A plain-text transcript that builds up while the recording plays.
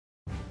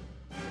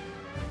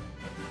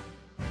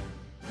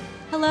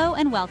Hello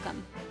and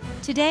welcome.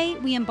 Today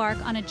we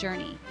embark on a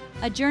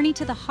journey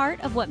to the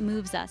heart of what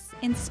moves us,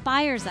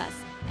 inspires us,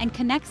 and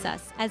connects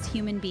us as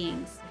human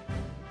beings.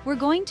 We're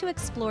going to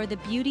explore the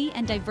beauty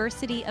and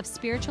diversity of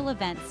spiritual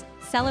events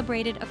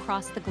celebrated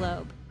across the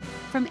globe.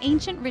 From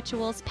ancient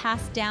rituals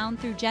passed down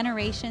through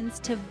generations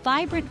to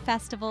vibrant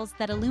festivals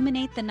that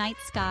illuminate the night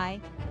sky,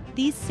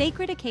 these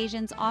sacred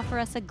occasions offer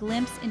us a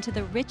glimpse into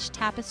the rich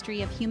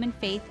tapestry of human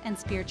faith and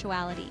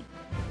spirituality.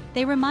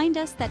 They remind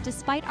us that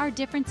despite our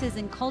differences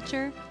in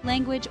culture,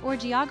 language, or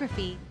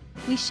geography,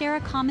 we share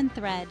a common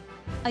thread,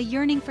 a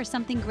yearning for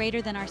something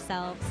greater than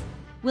ourselves.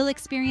 We'll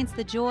experience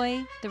the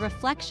joy, the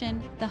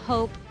reflection, the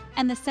hope,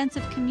 and the sense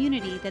of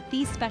community that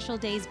these special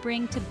days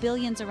bring to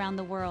billions around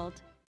the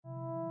world.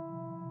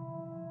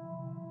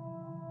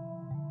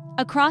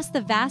 Across the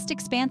vast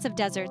expanse of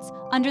deserts,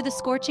 under the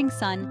scorching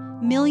sun,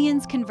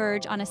 millions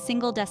converge on a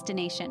single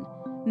destination,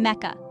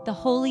 Mecca, the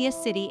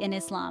holiest city in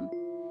Islam.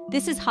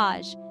 This is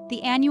Hajj,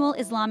 the annual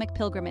Islamic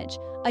pilgrimage,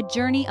 a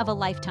journey of a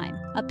lifetime,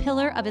 a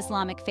pillar of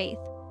Islamic faith.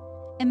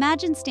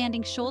 Imagine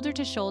standing shoulder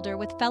to shoulder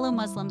with fellow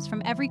Muslims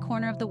from every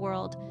corner of the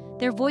world,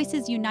 their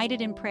voices united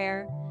in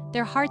prayer,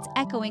 their hearts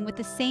echoing with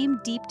the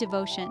same deep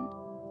devotion.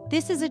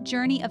 This is a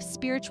journey of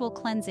spiritual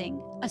cleansing,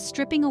 a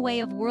stripping away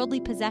of worldly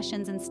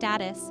possessions and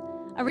status,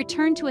 a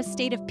return to a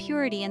state of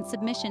purity and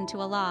submission to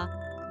Allah.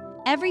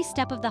 Every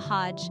step of the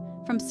Hajj,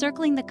 from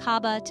circling the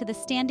Kaaba to the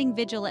standing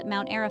vigil at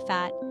Mount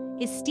Arafat,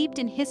 is steeped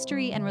in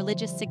history and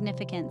religious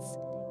significance,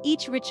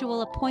 each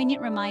ritual a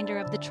poignant reminder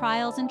of the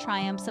trials and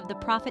triumphs of the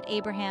Prophet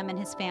Abraham and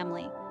his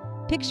family.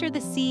 Picture the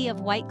sea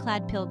of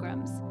white-clad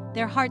pilgrims,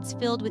 their hearts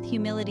filled with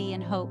humility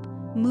and hope,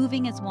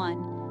 moving as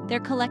one, their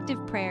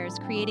collective prayers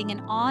creating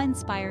an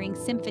awe-inspiring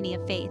symphony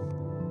of faith.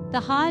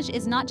 The Hajj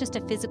is not just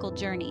a physical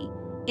journey,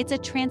 it's a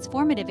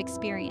transformative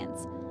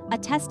experience, a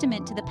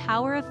testament to the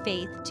power of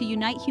faith to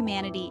unite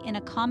humanity in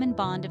a common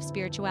bond of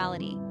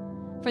spirituality.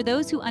 For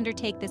those who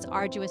undertake this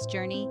arduous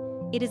journey,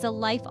 it is a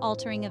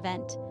life-altering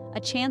event, a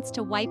chance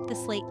to wipe the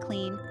slate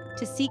clean,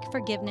 to seek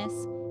forgiveness,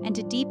 and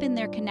to deepen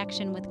their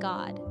connection with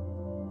God.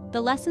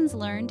 The lessons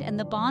learned and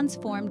the bonds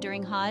formed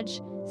during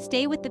Hajj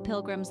stay with the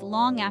pilgrims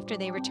long after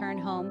they return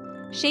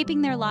home,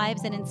 shaping their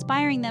lives and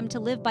inspiring them to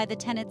live by the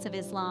tenets of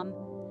Islam.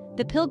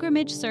 The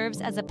pilgrimage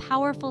serves as a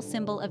powerful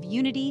symbol of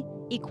unity,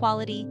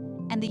 equality,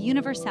 and the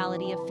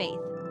universality of faith.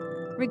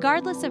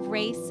 Regardless of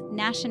race,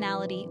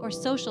 nationality, or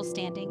social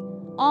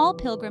standing, all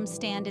pilgrims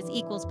stand as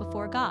equals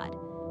before God,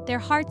 their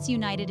hearts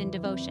united in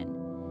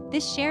devotion.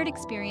 This shared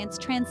experience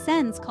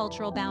transcends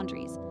cultural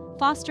boundaries,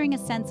 fostering a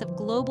sense of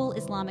global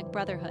Islamic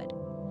brotherhood.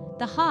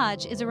 The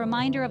Hajj is a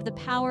reminder of the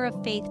power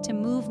of faith to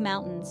move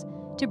mountains,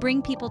 to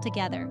bring people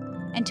together,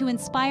 and to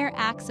inspire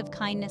acts of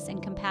kindness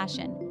and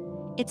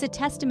compassion. It's a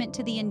testament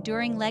to the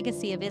enduring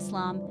legacy of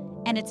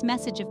Islam and its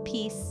message of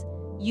peace,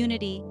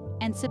 unity,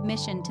 and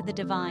submission to the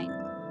divine.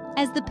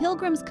 As the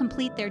pilgrims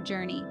complete their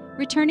journey,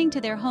 returning to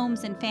their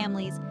homes and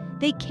families,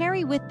 they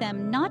carry with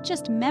them not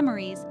just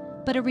memories,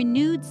 but a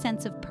renewed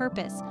sense of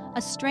purpose,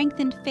 a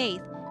strengthened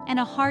faith, and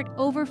a heart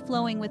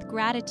overflowing with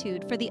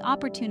gratitude for the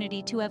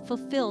opportunity to have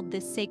fulfilled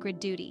this sacred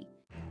duty.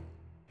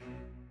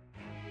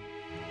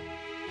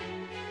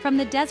 From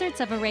the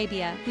deserts of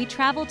Arabia, we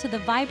travel to the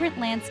vibrant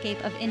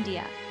landscape of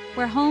India,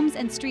 where homes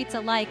and streets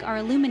alike are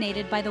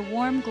illuminated by the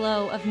warm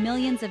glow of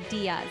millions of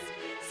diyas,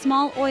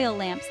 small oil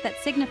lamps that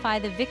signify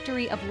the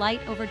victory of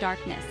light over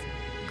darkness,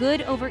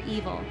 good over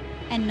evil,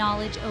 and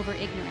knowledge over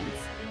ignorance.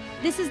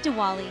 This is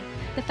Diwali,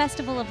 the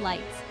Festival of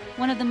Lights,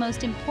 one of the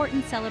most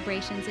important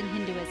celebrations in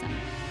Hinduism.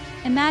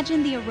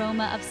 Imagine the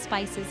aroma of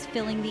spices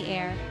filling the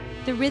air,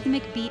 the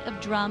rhythmic beat of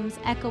drums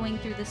echoing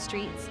through the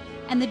streets,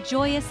 and the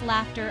joyous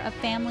laughter of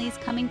families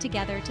coming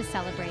together to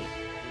celebrate.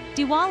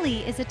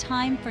 Diwali is a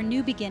time for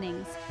new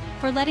beginnings,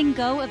 for letting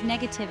go of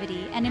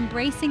negativity and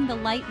embracing the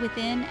light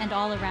within and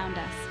all around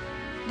us.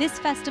 This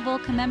festival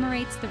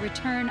commemorates the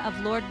return of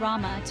Lord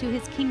Rama to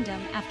his kingdom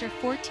after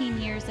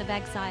 14 years of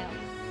exile.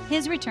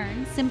 His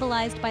return,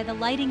 symbolized by the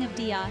lighting of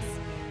diyas,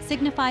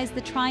 signifies the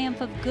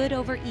triumph of good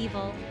over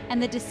evil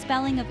and the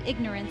dispelling of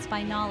ignorance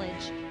by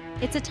knowledge.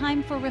 It's a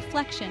time for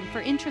reflection,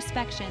 for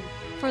introspection,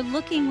 for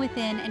looking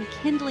within and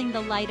kindling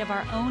the light of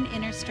our own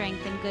inner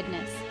strength and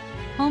goodness.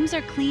 Homes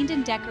are cleaned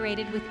and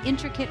decorated with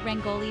intricate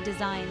rangoli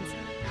designs,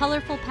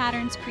 colorful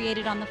patterns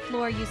created on the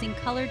floor using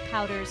colored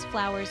powders,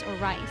 flowers, or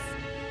rice.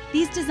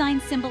 These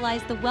designs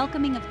symbolize the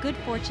welcoming of good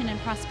fortune and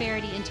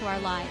prosperity into our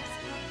lives.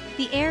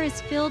 The air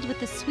is filled with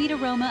the sweet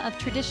aroma of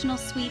traditional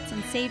sweets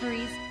and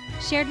savories,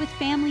 shared with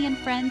family and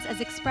friends as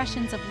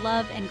expressions of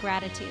love and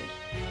gratitude.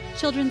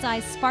 Children's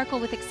eyes sparkle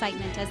with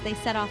excitement as they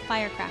set off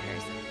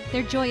firecrackers,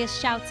 their joyous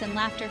shouts and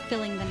laughter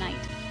filling the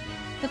night.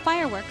 The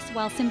fireworks,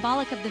 while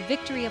symbolic of the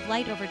victory of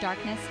light over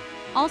darkness,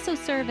 also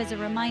serve as a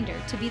reminder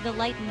to be the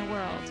light in the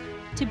world,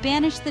 to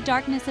banish the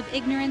darkness of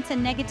ignorance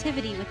and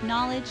negativity with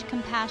knowledge,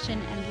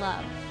 compassion, and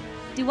love.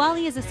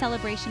 Diwali is a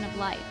celebration of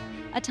life,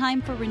 a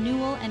time for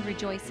renewal and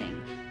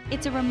rejoicing.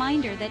 It's a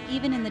reminder that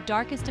even in the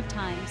darkest of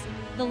times,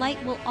 the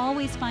light will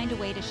always find a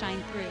way to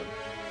shine through.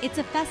 It's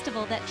a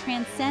festival that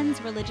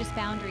transcends religious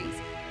boundaries,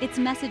 its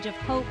message of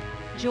hope,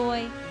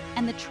 joy,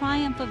 and the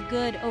triumph of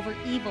good over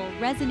evil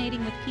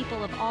resonating with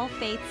people of all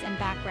faiths and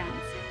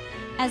backgrounds.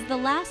 As the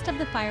last of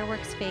the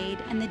fireworks fade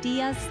and the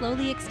diyas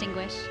slowly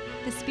extinguish,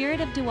 the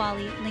spirit of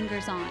Diwali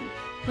lingers on,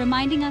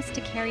 reminding us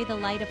to carry the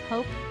light of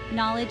hope,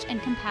 knowledge,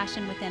 and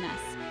compassion within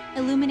us,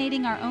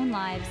 illuminating our own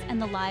lives and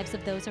the lives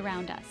of those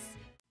around us.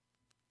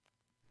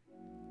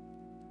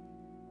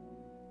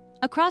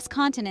 Across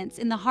continents,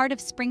 in the heart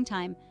of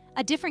springtime,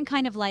 a different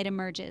kind of light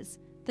emerges,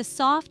 the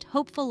soft,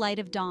 hopeful light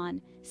of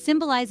dawn,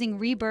 symbolizing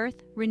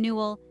rebirth,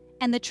 renewal,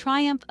 and the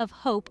triumph of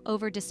hope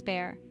over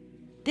despair.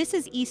 This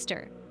is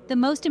Easter, the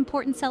most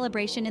important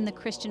celebration in the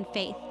Christian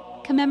faith,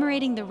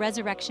 commemorating the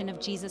resurrection of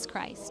Jesus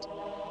Christ.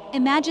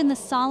 Imagine the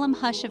solemn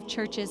hush of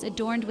churches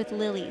adorned with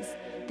lilies,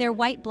 their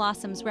white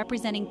blossoms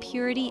representing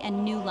purity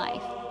and new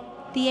life.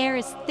 The air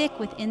is thick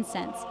with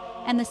incense,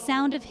 and the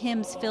sound of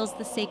hymns fills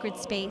the sacred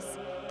space,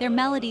 their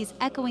melodies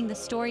echoing the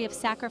story of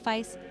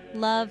sacrifice,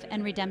 love,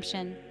 and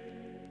redemption.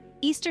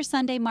 Easter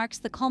Sunday marks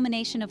the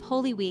culmination of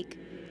Holy Week,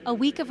 a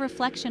week of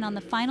reflection on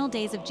the final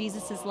days of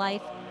Jesus'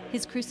 life,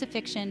 his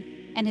crucifixion,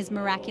 and his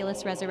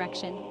miraculous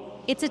resurrection.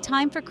 It's a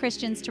time for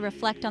Christians to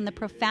reflect on the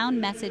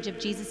profound message of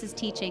Jesus'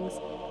 teachings: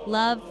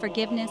 love,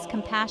 forgiveness,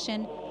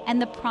 compassion,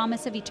 and the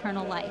promise of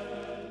eternal life.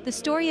 The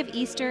story of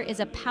Easter is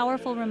a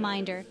powerful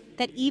reminder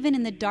that even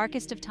in the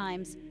darkest of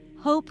times,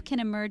 hope can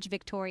emerge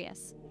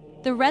victorious.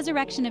 The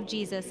resurrection of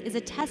Jesus is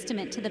a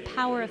testament to the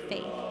power of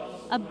faith,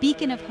 a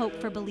beacon of hope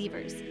for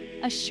believers,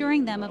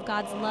 assuring them of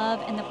God's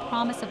love and the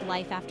promise of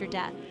life after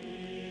death.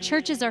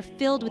 Churches are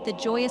filled with the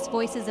joyous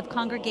voices of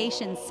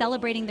congregations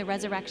celebrating the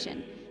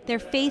resurrection, their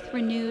faith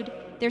renewed,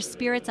 their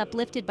spirits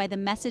uplifted by the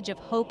message of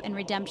hope and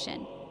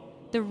redemption.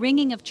 The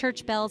ringing of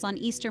church bells on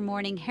Easter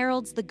morning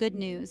heralds the good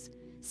news,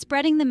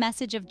 spreading the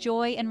message of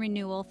joy and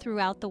renewal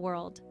throughout the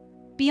world.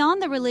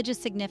 Beyond the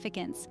religious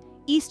significance,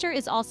 Easter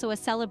is also a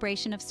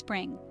celebration of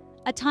spring,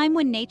 a time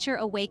when nature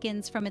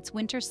awakens from its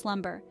winter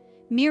slumber,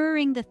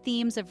 mirroring the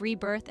themes of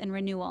rebirth and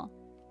renewal.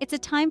 It's a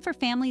time for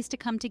families to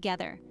come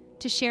together,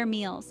 to share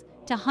meals,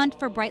 to hunt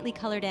for brightly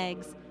colored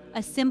eggs,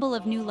 a symbol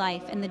of new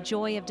life and the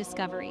joy of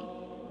discovery.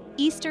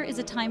 Easter is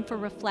a time for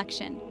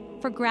reflection,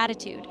 for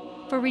gratitude,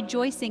 for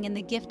rejoicing in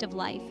the gift of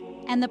life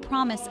and the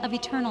promise of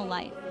eternal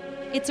life.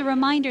 It's a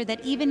reminder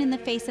that even in the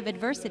face of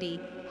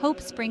adversity, hope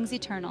springs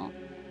eternal,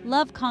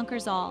 love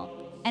conquers all,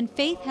 and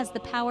faith has the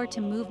power to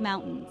move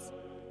mountains.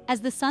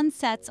 As the sun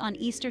sets on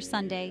Easter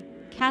Sunday,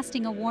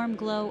 casting a warm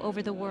glow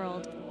over the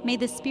world, may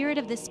the spirit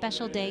of this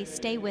special day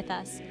stay with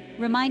us,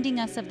 reminding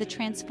us of the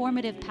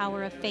transformative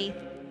power of faith,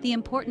 the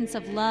importance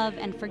of love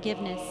and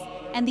forgiveness,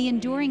 and the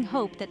enduring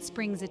hope that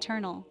springs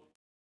eternal.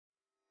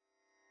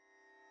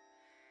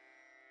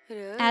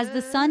 As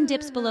the sun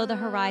dips below the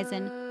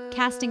horizon,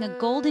 casting a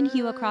golden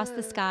hue across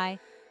the sky,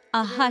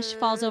 a hush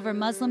falls over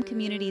Muslim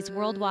communities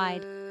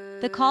worldwide.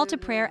 The call to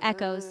prayer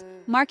echoes,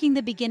 marking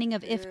the beginning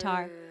of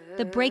Iftar,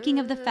 the breaking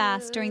of the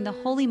fast during the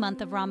holy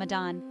month of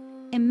Ramadan.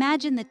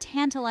 Imagine the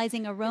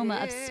tantalizing aroma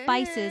of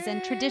spices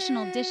and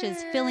traditional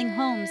dishes filling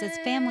homes as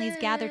families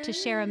gather to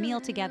share a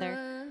meal together,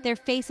 their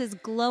faces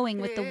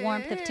glowing with the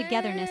warmth of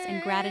togetherness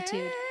and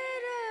gratitude.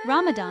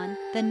 Ramadan,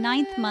 the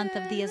 9th month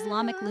of the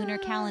Islamic lunar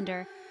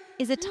calendar,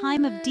 is a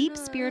time of deep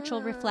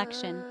spiritual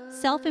reflection,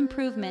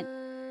 self-improvement,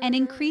 and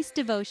increased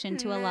devotion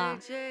to Allah.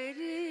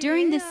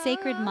 During this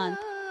sacred month,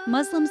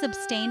 Muslims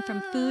abstain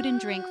from food and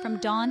drink from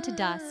dawn to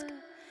dusk,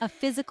 a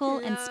physical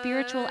and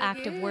spiritual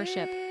act of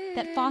worship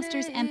that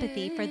fosters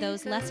empathy for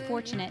those less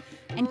fortunate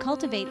and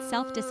cultivates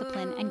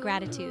self-discipline and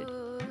gratitude.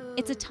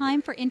 It's a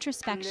time for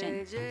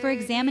introspection, for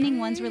examining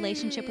one's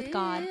relationship with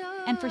God,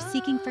 and for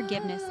seeking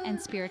forgiveness and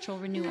spiritual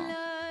renewal.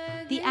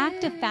 The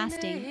act of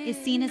fasting is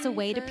seen as a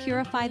way to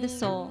purify the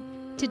soul,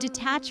 to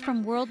detach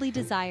from worldly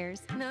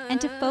desires,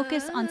 and to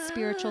focus on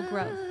spiritual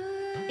growth.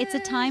 It's a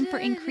time for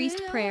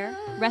increased prayer,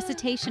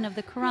 recitation of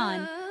the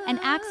Quran, and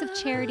acts of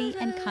charity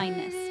and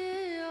kindness.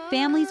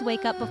 Families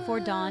wake up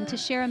before dawn to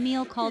share a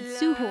meal called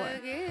suhoor,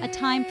 a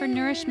time for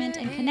nourishment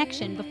and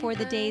connection before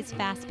the day's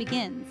fast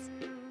begins.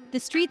 The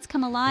streets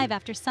come alive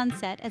after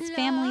sunset as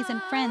families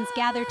and friends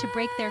gather to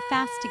break their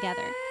fast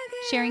together,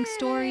 sharing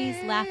stories,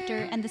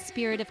 laughter, and the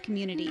spirit of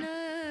community.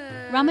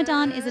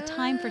 Ramadan is a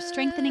time for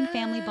strengthening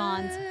family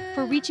bonds,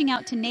 for reaching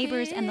out to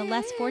neighbors and the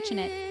less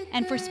fortunate,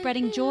 and for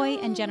spreading joy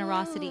and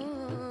generosity.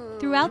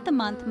 Throughout the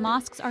month,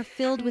 mosques are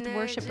filled with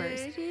worshipers,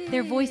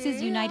 their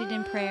voices united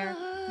in prayer,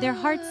 their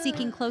hearts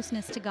seeking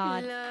closeness to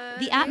God.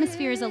 The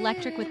atmosphere is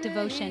electric with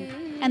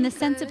devotion, and the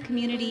sense of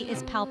community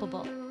is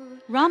palpable.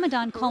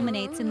 Ramadan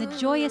culminates in the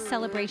joyous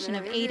celebration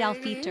of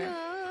al-Fitr,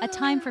 a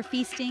time for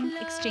feasting,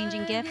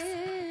 exchanging gifts,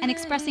 and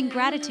expressing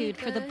gratitude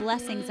for the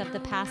blessings of the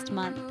past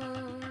month.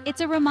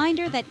 It's a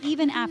reminder that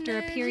even after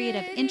a period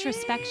of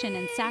introspection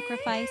and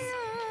sacrifice,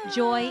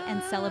 joy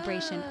and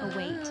celebration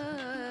await.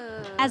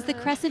 As the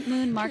crescent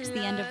moon marks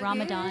the end of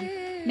Ramadan,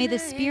 may the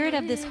spirit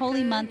of this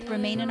holy month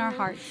remain in our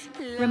hearts,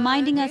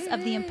 reminding us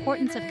of the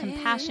importance of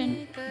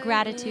compassion,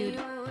 gratitude,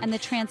 and the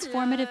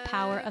transformative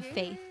power of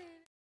faith.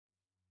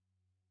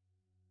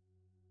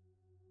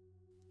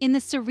 In the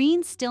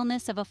serene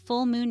stillness of a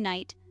full moon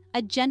night,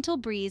 a gentle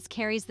breeze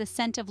carries the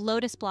scent of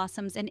lotus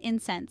blossoms and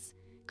incense,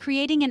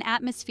 creating an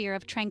atmosphere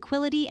of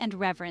tranquility and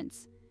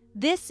reverence.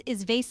 This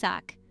is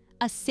Vesak,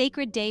 a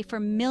sacred day for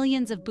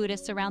millions of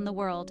Buddhists around the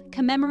world,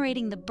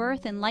 commemorating the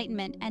birth,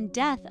 enlightenment, and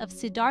death of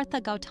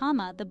Siddhartha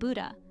Gautama, the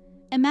Buddha.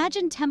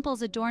 Imagine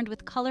temples adorned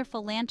with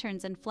colorful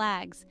lanterns and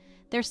flags,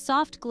 their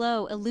soft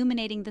glow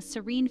illuminating the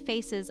serene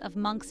faces of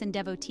monks and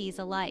devotees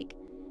alike.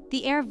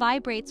 The air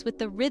vibrates with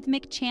the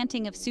rhythmic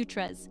chanting of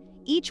sutras,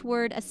 each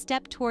word a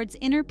step towards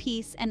inner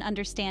peace and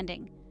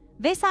understanding.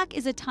 Vesak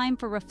is a time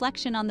for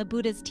reflection on the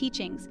Buddha's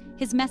teachings,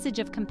 his message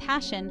of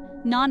compassion,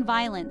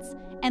 non-violence,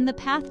 and the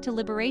path to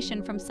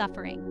liberation from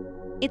suffering.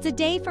 It's a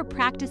day for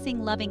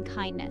practicing loving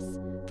kindness,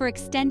 for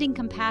extending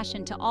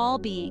compassion to all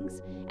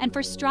beings, and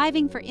for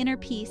striving for inner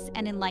peace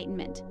and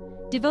enlightenment.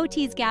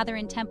 Devotees gather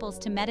in temples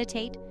to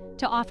meditate,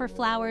 to offer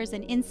flowers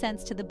and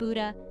incense to the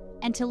Buddha,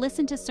 and to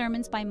listen to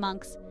sermons by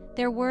monks,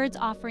 their words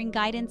offering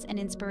guidance and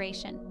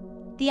inspiration.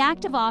 The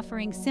act of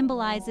offering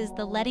symbolizes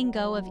the letting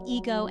go of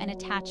ego and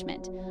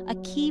attachment, a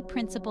key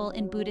principle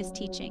in Buddhist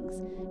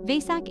teachings.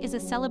 Vesak is a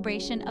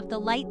celebration of the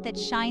light that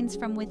shines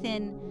from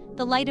within,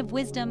 the light of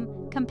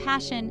wisdom,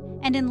 compassion,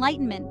 and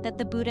enlightenment that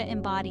the Buddha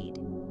embodied.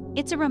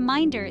 It's a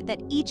reminder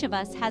that each of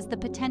us has the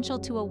potential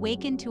to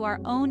awaken to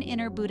our own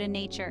inner Buddha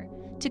nature,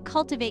 to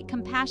cultivate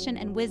compassion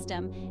and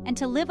wisdom, and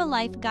to live a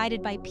life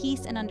guided by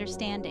peace and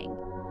understanding.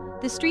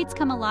 The streets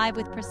come alive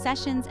with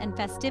processions and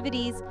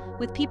festivities,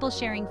 with people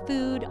sharing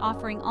food,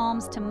 offering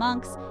alms to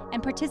monks,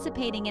 and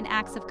participating in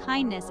acts of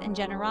kindness and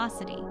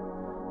generosity.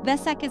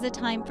 Vesak is a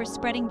time for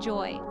spreading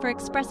joy, for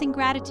expressing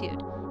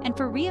gratitude, and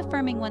for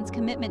reaffirming one's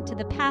commitment to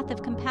the path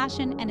of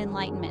compassion and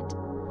enlightenment.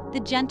 The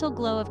gentle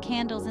glow of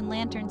candles and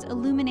lanterns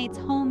illuminates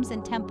homes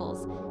and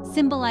temples,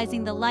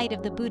 symbolizing the light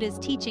of the Buddha's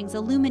teachings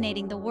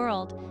illuminating the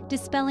world,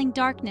 dispelling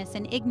darkness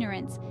and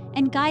ignorance,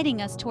 and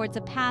guiding us towards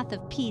a path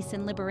of peace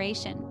and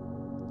liberation.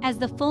 As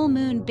the full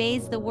moon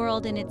bathes the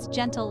world in its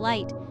gentle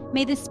light,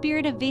 may the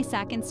spirit of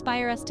Vesak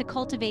inspire us to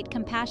cultivate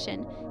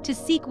compassion, to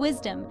seek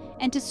wisdom,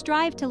 and to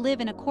strive to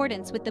live in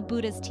accordance with the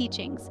Buddha's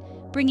teachings,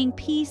 bringing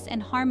peace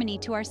and harmony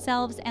to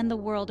ourselves and the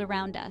world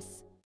around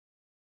us.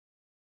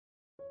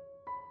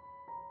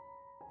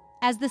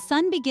 As the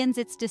sun begins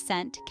its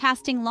descent,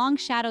 casting long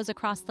shadows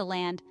across the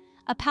land,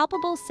 a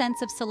palpable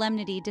sense of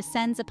solemnity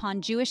descends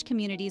upon Jewish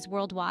communities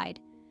worldwide.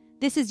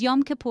 This is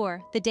Yom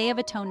Kippur, the Day of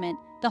Atonement,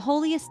 the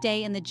holiest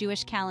day in the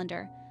Jewish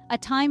calendar, a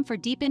time for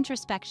deep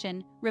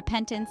introspection,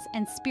 repentance,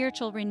 and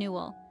spiritual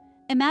renewal.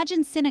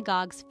 Imagine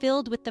synagogues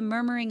filled with the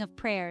murmuring of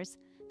prayers,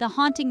 the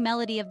haunting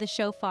melody of the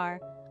shofar,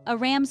 a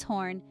ram's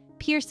horn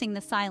piercing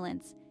the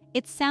silence,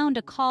 its sound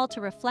a call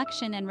to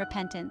reflection and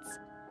repentance.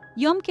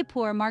 Yom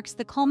Kippur marks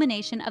the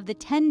culmination of the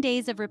 10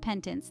 days of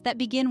repentance that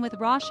begin with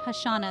Rosh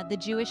Hashanah, the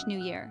Jewish New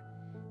Year.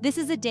 This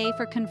is a day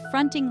for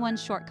confronting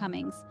one's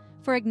shortcomings,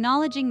 for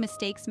acknowledging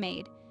mistakes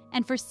made,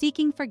 and for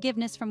seeking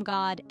forgiveness from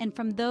God and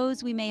from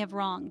those we may have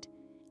wronged.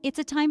 It's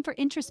a time for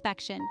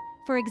introspection,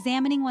 for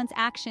examining one's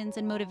actions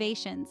and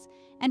motivations,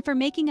 and for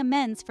making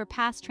amends for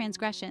past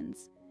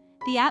transgressions.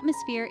 The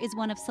atmosphere is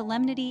one of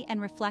solemnity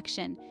and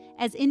reflection,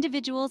 as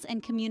individuals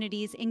and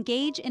communities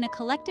engage in a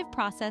collective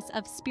process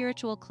of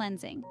spiritual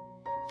cleansing.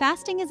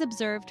 Fasting is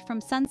observed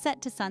from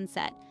sunset to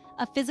sunset,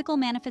 a physical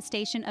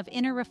manifestation of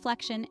inner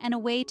reflection and a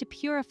way to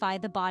purify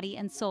the body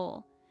and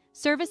soul.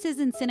 Services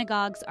in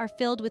synagogues are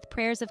filled with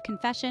prayers of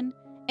confession,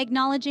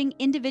 acknowledging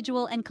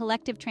individual and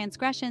collective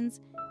transgressions,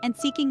 and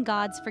seeking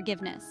God's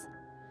forgiveness.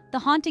 The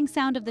haunting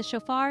sound of the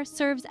shofar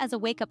serves as a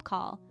wake-up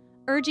call,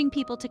 urging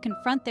people to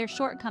confront their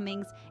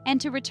shortcomings and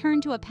to return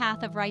to a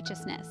path of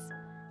righteousness.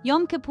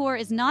 Yom Kippur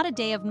is not a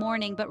day of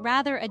mourning, but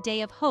rather a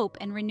day of hope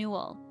and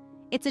renewal.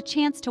 It's a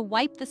chance to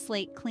wipe the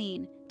slate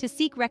clean, to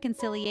seek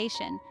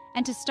reconciliation,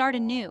 and to start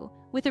anew,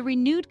 with a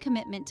renewed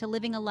commitment to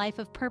living a life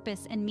of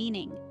purpose and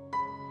meaning.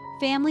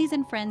 Families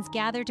and friends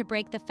gather to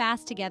break the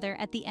fast together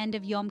at the end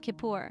of Yom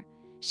Kippur,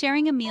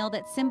 sharing a meal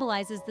that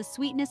symbolizes the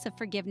sweetness of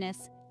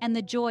forgiveness and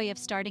the joy of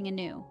starting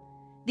anew.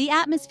 The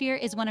atmosphere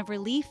is one of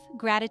relief,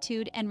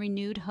 gratitude, and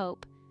renewed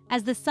hope.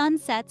 As the sun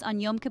sets on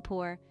Yom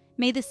Kippur,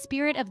 may the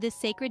spirit of this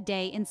sacred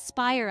day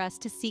inspire us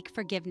to seek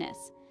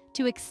forgiveness,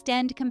 to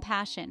extend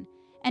compassion,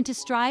 and to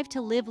strive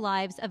to live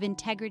lives of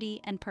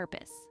integrity and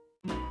purpose.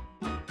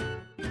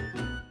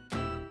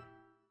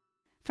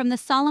 From the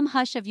solemn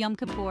hush of Yom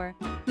Kippur,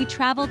 we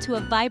travel to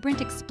a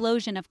vibrant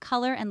explosion of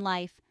color and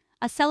life,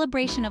 a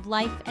celebration of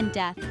life and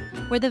death,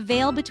 where the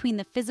veil between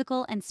the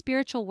physical and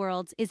spiritual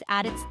worlds is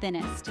at its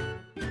thinnest.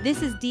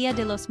 This is Dia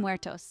de los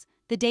Muertos,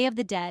 the Day of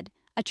the Dead,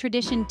 a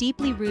tradition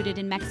deeply rooted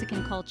in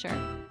Mexican culture,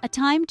 a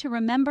time to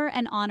remember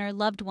and honor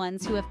loved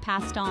ones who have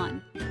passed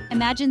on.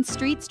 Imagine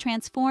streets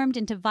transformed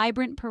into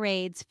vibrant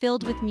parades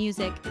filled with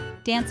music,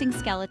 dancing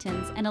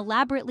skeletons, and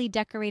elaborately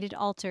decorated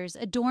altars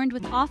adorned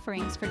with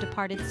offerings for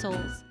departed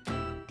souls.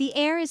 The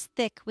air is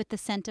thick with the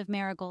scent of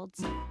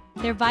marigolds,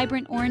 their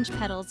vibrant orange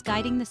petals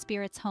guiding the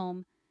spirits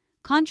home.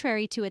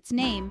 Contrary to its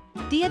name,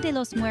 Dia de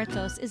los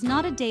Muertos is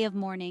not a day of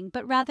mourning,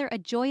 but rather a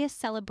joyous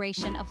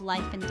celebration of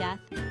life and death,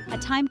 a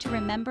time to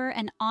remember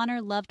and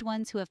honor loved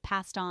ones who have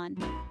passed on.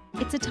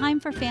 It's a time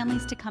for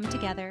families to come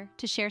together,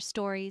 to share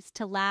stories,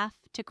 to laugh,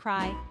 to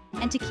cry,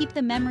 and to keep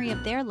the memory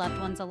of their loved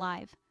ones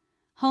alive.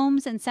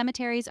 Homes and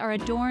cemeteries are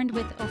adorned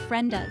with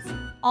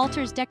ofrendas,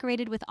 altars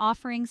decorated with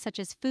offerings such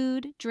as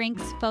food,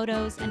 drinks,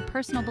 photos, and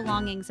personal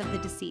belongings of the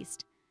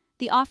deceased.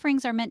 The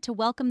offerings are meant to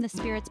welcome the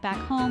spirits back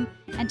home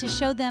and to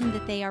show them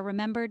that they are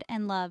remembered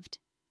and loved.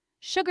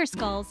 Sugar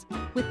skulls,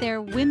 with their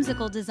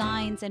whimsical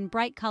designs and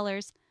bright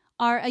colors,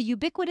 are a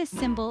ubiquitous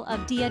symbol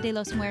of Dia de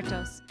los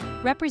Muertos,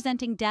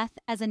 representing death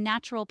as a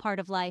natural part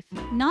of life,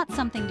 not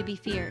something to be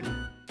feared.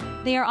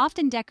 They are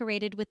often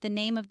decorated with the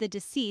name of the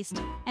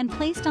deceased and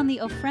placed on the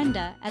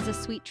ofrenda as a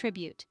sweet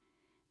tribute.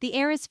 The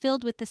air is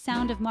filled with the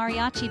sound of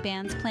mariachi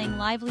bands playing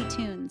lively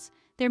tunes,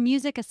 their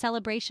music a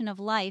celebration of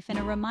life and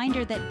a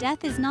reminder that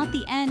death is not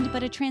the end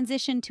but a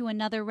transition to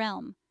another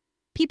realm.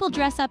 People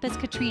dress up as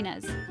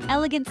Catrinas,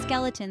 elegant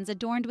skeletons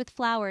adorned with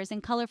flowers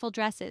and colorful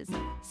dresses,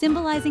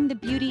 symbolizing the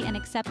beauty and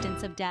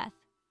acceptance of death.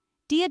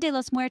 Dia de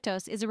los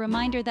Muertos is a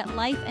reminder that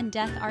life and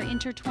death are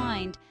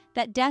intertwined,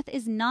 that death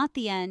is not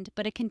the end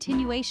but a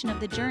continuation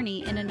of the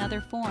journey in another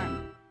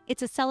form.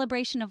 It's a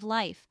celebration of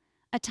life,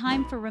 a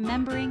time for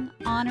remembering,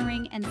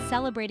 honoring, and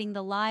celebrating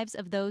the lives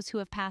of those who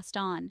have passed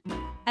on.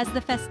 As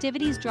the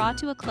festivities draw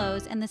to a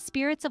close and the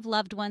spirits of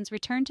loved ones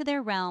return to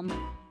their realm,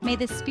 may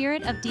the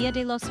spirit of Dia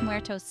de los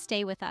Muertos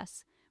stay with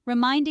us,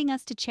 reminding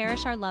us to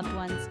cherish our loved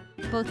ones,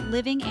 both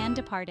living and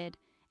departed,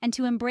 and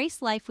to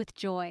embrace life with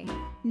joy,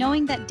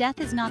 knowing that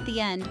death is not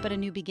the end but a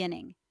new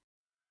beginning.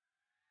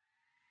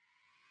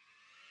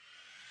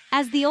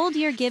 As the old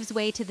year gives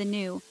way to the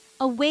new,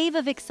 a wave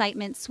of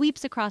excitement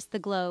sweeps across the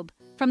globe,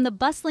 from the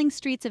bustling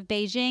streets of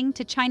Beijing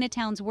to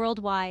Chinatowns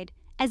worldwide,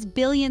 as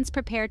billions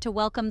prepare to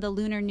welcome the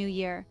Lunar New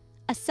Year,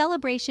 a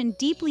celebration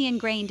deeply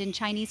ingrained in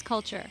Chinese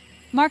culture,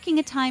 marking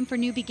a time for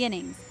new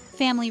beginnings,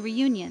 family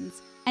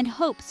reunions, and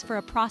hopes for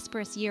a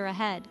prosperous year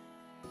ahead.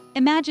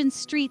 Imagine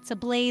streets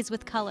ablaze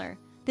with color,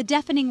 the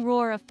deafening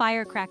roar of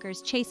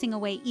firecrackers chasing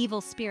away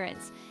evil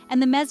spirits, and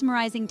the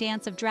mesmerizing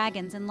dance of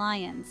dragons and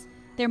lions,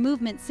 their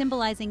movement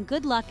symbolizing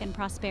good luck and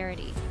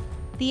prosperity.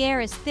 The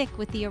air is thick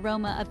with the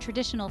aroma of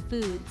traditional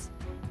foods,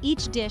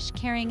 each dish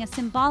carrying a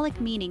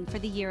symbolic meaning for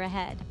the year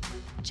ahead.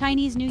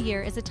 Chinese New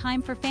Year is a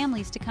time for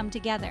families to come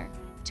together,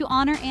 to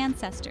honor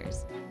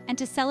ancestors, and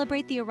to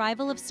celebrate the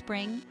arrival of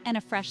spring and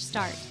a fresh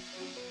start.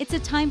 It's a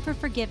time for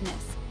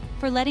forgiveness,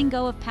 for letting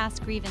go of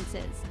past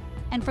grievances,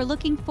 and for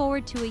looking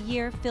forward to a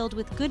year filled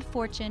with good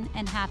fortune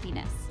and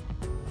happiness.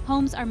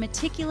 Homes are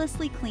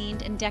meticulously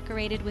cleaned and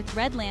decorated with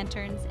red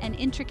lanterns and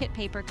intricate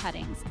paper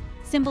cuttings,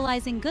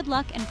 symbolizing good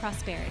luck and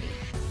prosperity.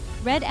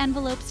 Red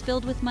envelopes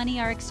filled with money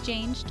are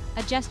exchanged,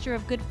 a gesture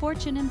of good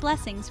fortune and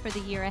blessings for the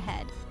year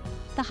ahead.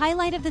 The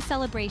highlight of the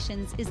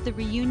celebrations is the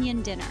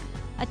reunion dinner,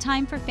 a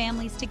time for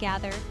families to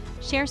gather,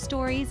 share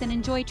stories, and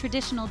enjoy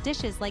traditional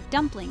dishes like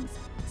dumplings,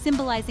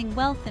 symbolizing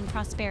wealth and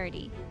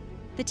prosperity.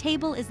 The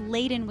table is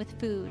laden with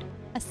food,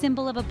 a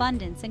symbol of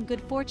abundance and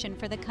good fortune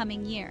for the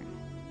coming year.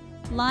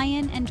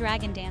 Lion and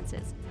dragon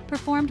dances,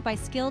 performed by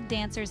skilled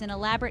dancers in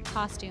elaborate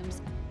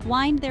costumes,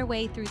 wind their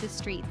way through the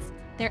streets,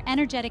 their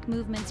energetic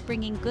movements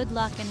bringing good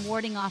luck and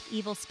warding off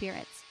evil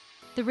spirits.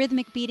 The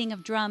rhythmic beating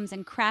of drums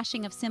and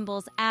crashing of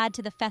cymbals add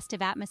to the festive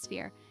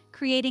atmosphere,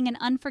 creating an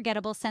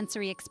unforgettable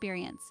sensory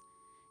experience.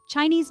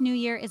 Chinese New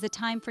Year is a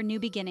time for new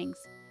beginnings,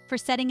 for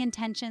setting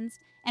intentions,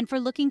 and for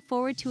looking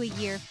forward to a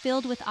year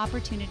filled with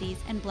opportunities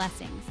and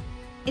blessings.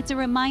 It's a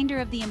reminder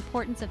of the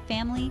importance of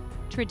family,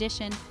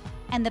 tradition,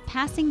 and the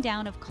passing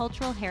down of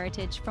cultural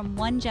heritage from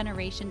one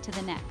generation to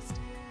the next.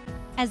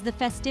 As the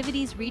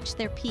festivities reach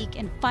their peak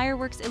and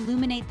fireworks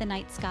illuminate the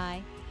night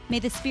sky, may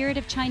the spirit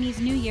of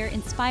Chinese New Year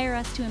inspire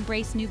us to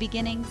embrace new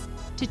beginnings,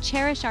 to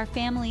cherish our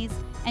families,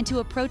 and to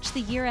approach the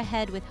year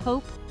ahead with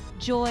hope,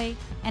 joy,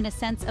 and a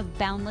sense of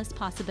boundless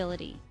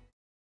possibility.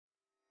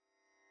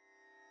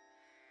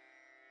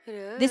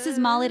 This is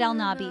Mawlid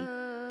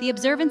al-Nabi, the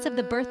observance of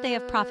the birthday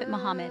of Prophet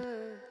Muhammad,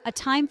 a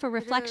time for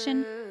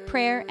reflection,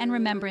 prayer, and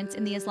remembrance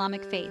in the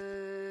Islamic faith.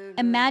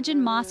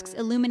 Imagine mosques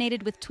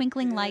illuminated with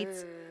twinkling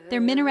lights,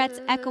 their minarets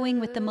echoing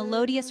with the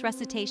melodious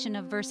recitation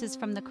of verses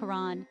from the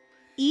Quran,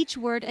 each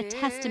word a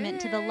testament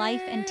to the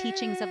life and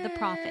teachings of the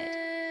Prophet.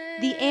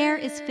 The air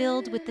is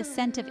filled with the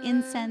scent of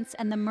incense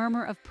and the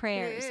murmur of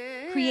prayers,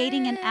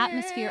 creating an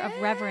atmosphere of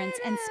reverence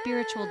and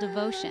spiritual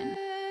devotion.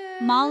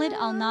 Mawlid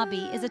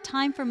al-Nabi is a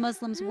time for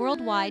Muslims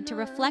worldwide to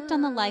reflect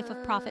on the life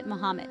of Prophet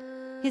Muhammad,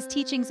 his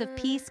teachings of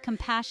peace,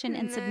 compassion,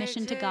 and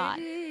submission to God.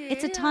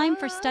 It's a time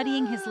for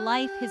studying his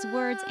life, his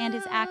words, and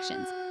his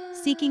actions,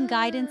 seeking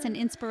guidance and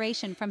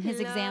inspiration from his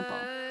example.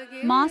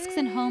 Mosques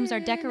and homes are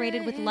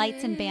decorated with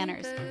lights and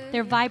banners,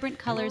 their vibrant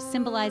colors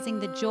symbolizing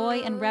the joy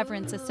and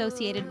reverence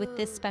associated with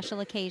this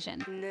special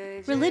occasion.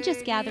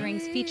 Religious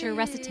gatherings feature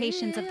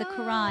recitations of the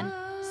Quran,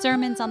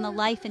 sermons on the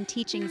life and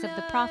teachings of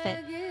the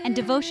Prophet, and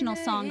devotional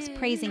songs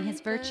praising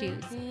his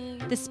virtues.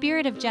 The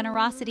spirit of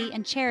generosity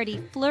and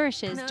charity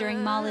flourishes during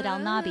Mawlid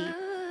al-Nabi,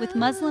 with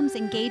Muslims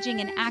engaging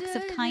in acts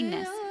of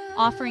kindness,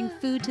 offering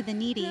food to the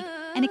needy,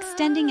 and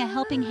extending a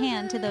helping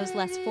hand to those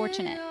less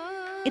fortunate.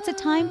 It's a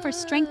time for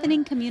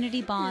strengthening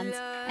community bonds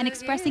and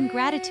expressing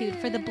gratitude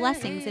for the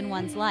blessings in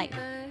one's life.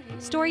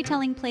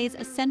 Storytelling plays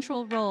a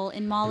central role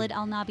in Mawlid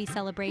al-Nabi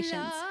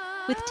celebrations,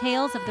 with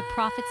tales of the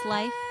Prophet's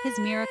life, his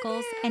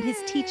miracles, and his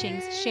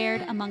teachings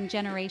shared among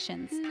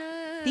generations.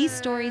 These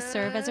stories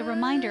serve as a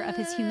reminder of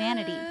his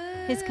humanity,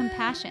 his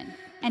compassion,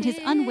 and his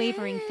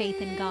unwavering faith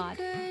in God.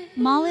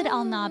 Mawlid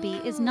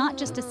al-Nabi is not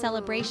just a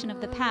celebration of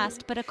the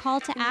past, but a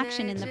call to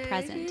action in the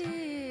present.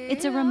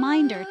 It's a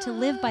reminder to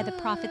live by the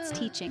Prophet's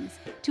teachings,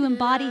 to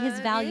embody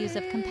his values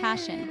of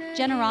compassion,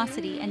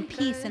 generosity, and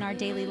peace in our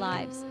daily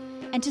lives,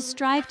 and to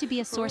strive to be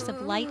a source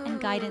of light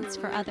and guidance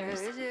for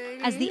others.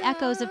 As the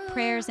echoes of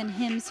prayers and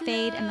hymns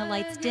fade and the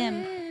lights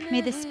dim, may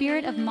the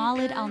spirit of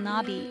Mawlid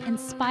al-Nabi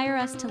inspire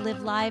us to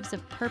live lives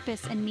of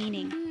purpose and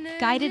meaning,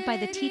 guided by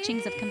the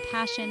teachings of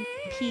compassion,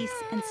 peace,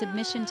 and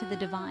submission to the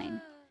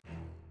divine.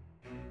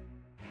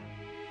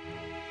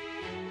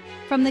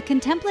 From the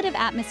contemplative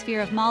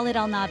atmosphere of Mawlid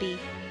al-Nabi,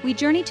 we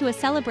journey to a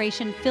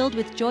celebration filled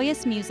with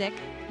joyous music,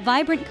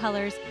 vibrant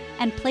colors,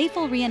 and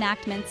playful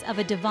reenactments of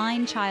a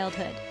divine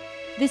childhood.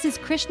 This is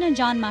Krishna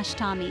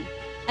Janmashtami,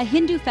 a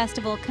Hindu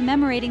festival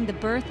commemorating the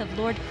birth of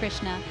Lord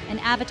Krishna, an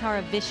avatar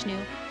of Vishnu,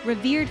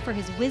 revered for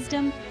his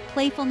wisdom,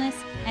 playfulness,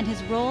 and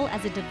his role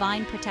as a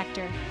divine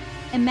protector.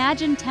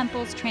 Imagine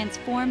temples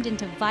transformed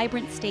into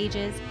vibrant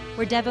stages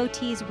where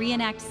devotees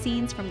reenact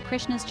scenes from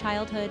Krishna's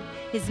childhood,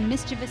 his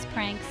mischievous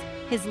pranks,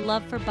 his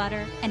love for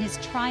butter, and his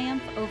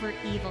triumph over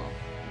evil.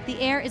 The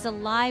air is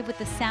alive with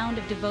the sound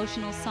of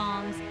devotional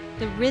songs,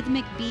 the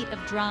rhythmic beat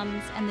of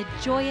drums, and the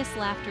joyous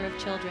laughter of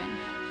children.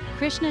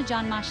 Krishna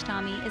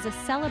Janmashtami is a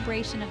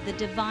celebration of the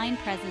divine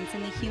presence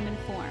in the human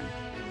form,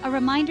 a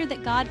reminder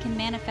that God can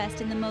manifest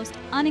in the most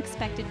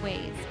unexpected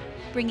ways,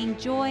 bringing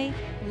joy,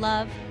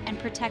 love, and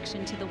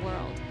protection to the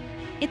world.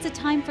 It's a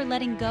time for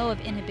letting go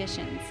of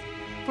inhibitions,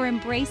 for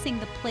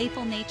embracing the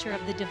playful nature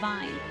of the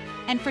divine,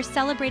 and for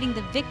celebrating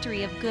the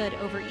victory of good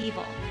over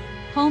evil.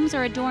 Homes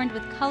are adorned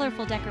with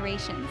colorful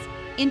decorations,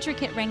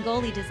 intricate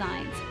rangoli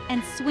designs,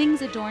 and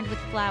swings adorned with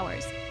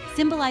flowers,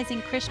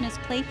 symbolizing Krishna's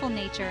playful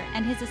nature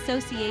and his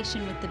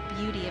association with the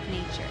beauty of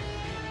nature.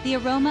 The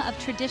aroma of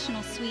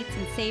traditional sweets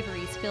and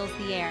savories fills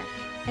the air,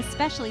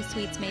 especially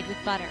sweets made with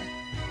butter,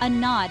 a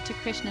nod to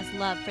Krishna's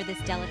love for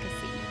this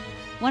delicacy.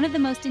 One of the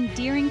most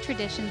endearing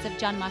traditions of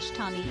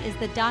Janmashtami is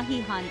the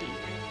Dahi Handi,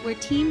 where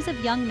teams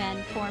of young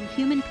men form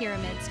human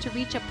pyramids to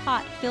reach a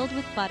pot filled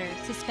with butter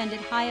suspended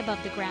high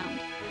above the ground,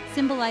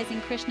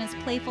 symbolizing Krishna's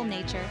playful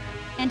nature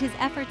and his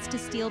efforts to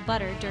steal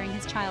butter during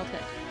his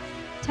childhood.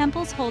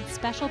 Temples hold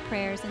special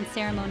prayers and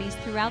ceremonies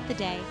throughout the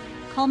day,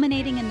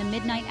 culminating in the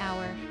midnight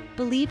hour,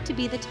 believed to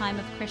be the time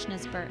of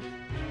Krishna's birth.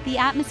 The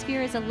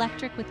atmosphere is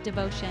electric with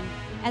devotion,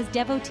 as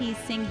devotees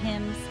sing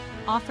hymns,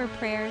 offer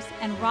prayers,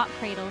 and rock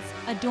cradles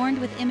adorned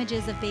with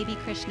images of baby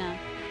Krishna.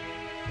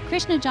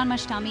 Krishna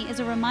Janmashtami is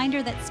a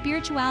reminder that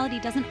spirituality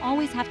doesn't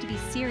always have to be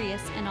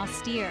serious and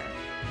austere.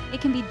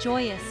 It can be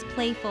joyous,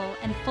 playful,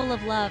 and full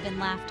of love and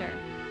laughter.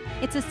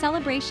 It's a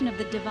celebration of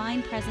the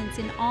divine presence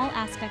in all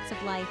aspects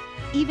of life,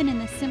 even in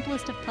the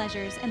simplest of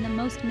pleasures and the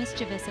most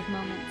mischievous of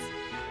moments.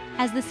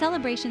 As the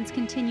celebrations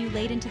continue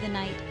late into the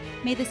night,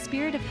 may the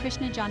spirit of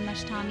Krishna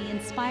Janmashtami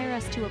inspire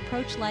us to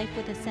approach life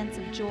with a sense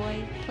of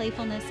joy,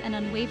 playfulness, and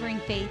unwavering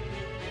faith,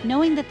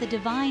 knowing that the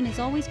divine is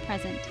always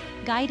present,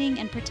 guiding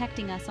and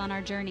protecting us on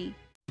our journey.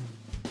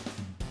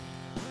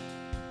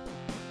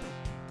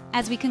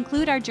 As we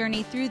conclude our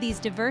journey through these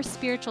diverse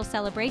spiritual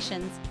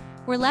celebrations,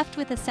 we're left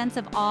with a sense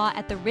of awe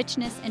at the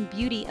richness and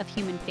beauty of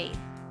human faith.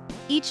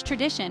 Each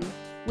tradition,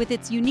 with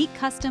its unique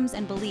customs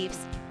and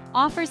beliefs,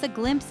 offers a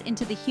glimpse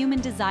into the human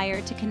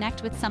desire to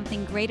connect with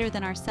something greater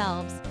than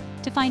ourselves,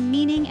 to find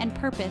meaning and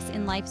purpose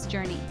in life's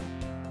journey.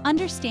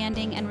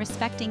 Understanding and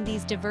respecting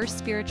these diverse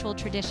spiritual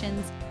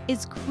traditions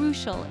is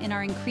crucial in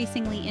our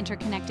increasingly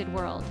interconnected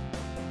world.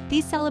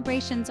 These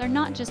celebrations are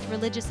not just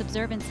religious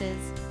observances,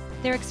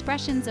 they're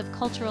expressions of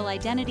cultural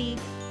identity,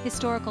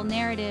 historical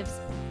narratives,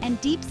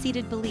 and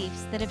deep-seated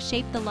beliefs that have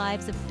shaped the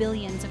lives of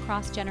billions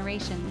across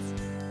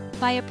generations.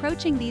 By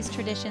approaching these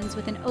traditions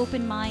with an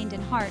open mind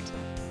and heart,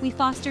 we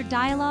foster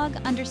dialogue,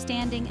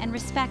 understanding, and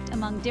respect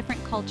among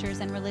different cultures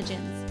and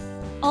religions.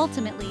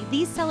 Ultimately,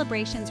 these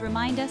celebrations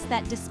remind us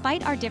that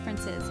despite our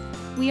differences,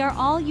 we are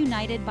all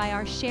united by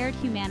our shared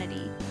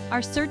humanity,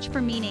 our search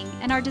for meaning,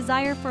 and our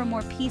desire for a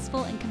more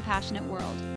peaceful and compassionate world.